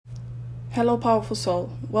Hello, powerful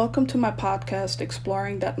soul. Welcome to my podcast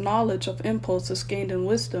exploring that knowledge of impulses gained in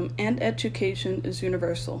wisdom and education is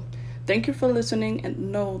universal. Thank you for listening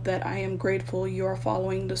and know that I am grateful you are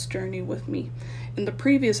following this journey with me. In the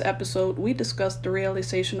previous episode, we discussed the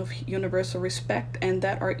realization of universal respect and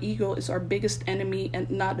that our ego is our biggest enemy and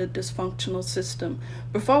not a dysfunctional system.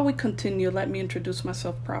 Before we continue, let me introduce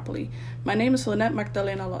myself properly. My name is Lynette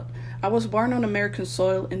Magdalena Lott. I was born on American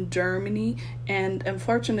soil in Germany and am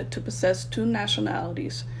fortunate to possess two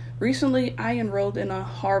nationalities. Recently, I enrolled in a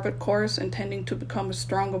Harvard course intending to become a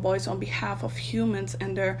stronger voice on behalf of humans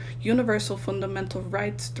and their universal fundamental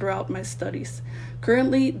rights throughout my studies.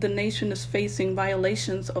 Currently, the nation is facing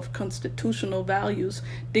violations of constitutional values,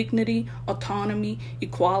 dignity, autonomy,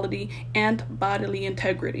 equality, and bodily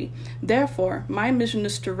integrity. Therefore, my mission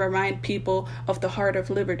is to remind people of the heart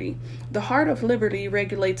of liberty. The heart of liberty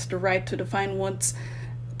regulates the right to define one's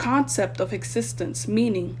concept of existence,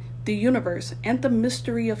 meaning, the universe, and the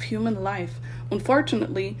mystery of human life.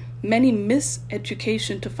 Unfortunately, many miss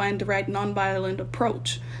education to find the right nonviolent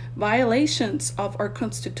approach. Violations of our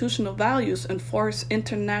constitutional values enforce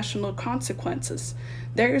international consequences.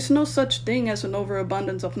 There is no such thing as an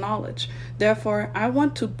overabundance of knowledge. Therefore, I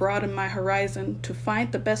want to broaden my horizon to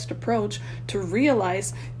find the best approach to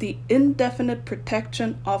realize the indefinite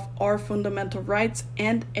protection of our fundamental rights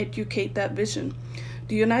and educate that vision.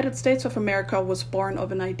 The United States of America was born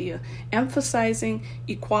of an idea, emphasizing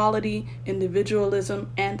equality,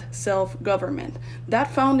 individualism, and self-government.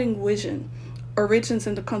 That founding vision originates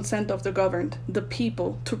in the consent of the governed, the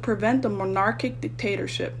people, to prevent the monarchic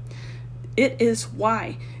dictatorship. It is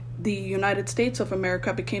why the United States of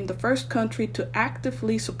America became the first country to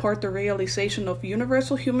actively support the realization of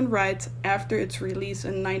universal human rights after its release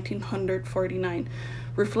in 1949.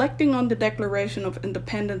 Reflecting on the Declaration of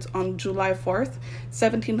Independence on July 4th,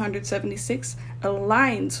 1776,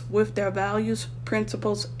 aligns with their values,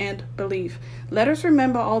 principles, and belief. Let us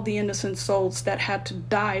remember all the innocent souls that had to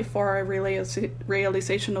die for our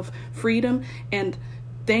realization of freedom and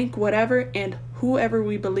thank whatever and whoever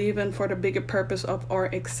we believe in for the bigger purpose of our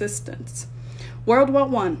existence. World War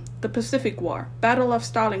I, the Pacific War, Battle of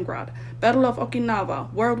Stalingrad, Battle of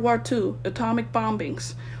Okinawa, World War II, atomic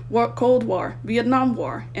bombings, Cold War, Vietnam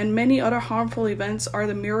War, and many other harmful events are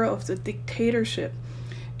the mirror of the dictatorship.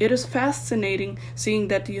 It is fascinating seeing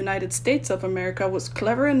that the United States of America was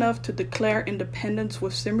clever enough to declare independence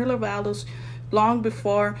with similar values long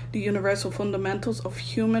before the universal fundamentals of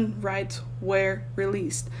human rights were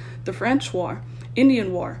released. The French War,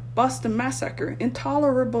 Indian War, Boston Massacre,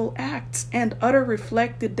 intolerable acts, and other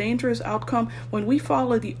reflect the dangerous outcome when we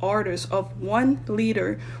follow the orders of one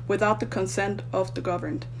leader without the consent of the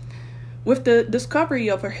governed. With the discovery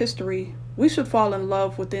of our history, we should fall in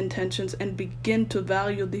love with the intentions and begin to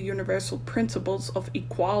value the universal principles of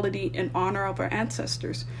equality and honor of our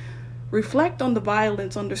ancestors. Reflect on the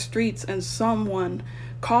violence on the streets and someone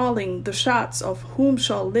calling the shots of whom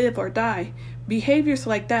shall live or die. Behaviors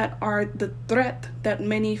like that are the threat that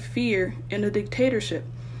many fear in a dictatorship.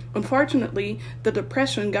 Unfortunately, the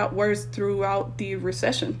depression got worse throughout the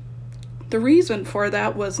recession. The reason for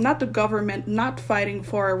that was not the government not fighting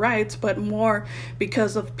for our rights, but more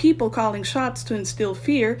because of people calling shots to instill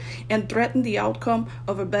fear and threaten the outcome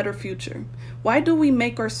of a better future. Why do we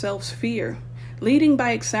make ourselves fear? Leading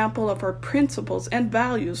by example of our principles and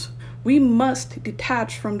values, we must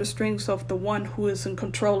detach from the strings of the one who is in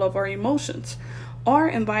control of our emotions. Our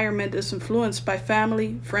environment is influenced by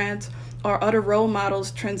family, friends, or other role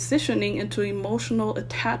models transitioning into emotional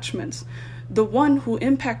attachments. The one who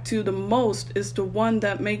impacts you the most is the one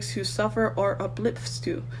that makes you suffer or uplifts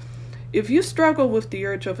you. If you struggle with the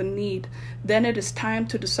urge of a need, then it is time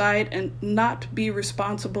to decide and not be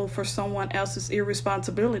responsible for someone else's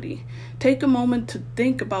irresponsibility. Take a moment to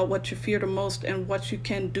think about what you fear the most and what you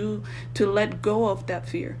can do to let go of that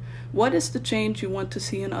fear. What is the change you want to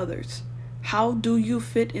see in others? How do you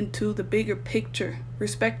fit into the bigger picture?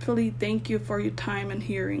 Respectfully, thank you for your time and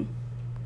hearing.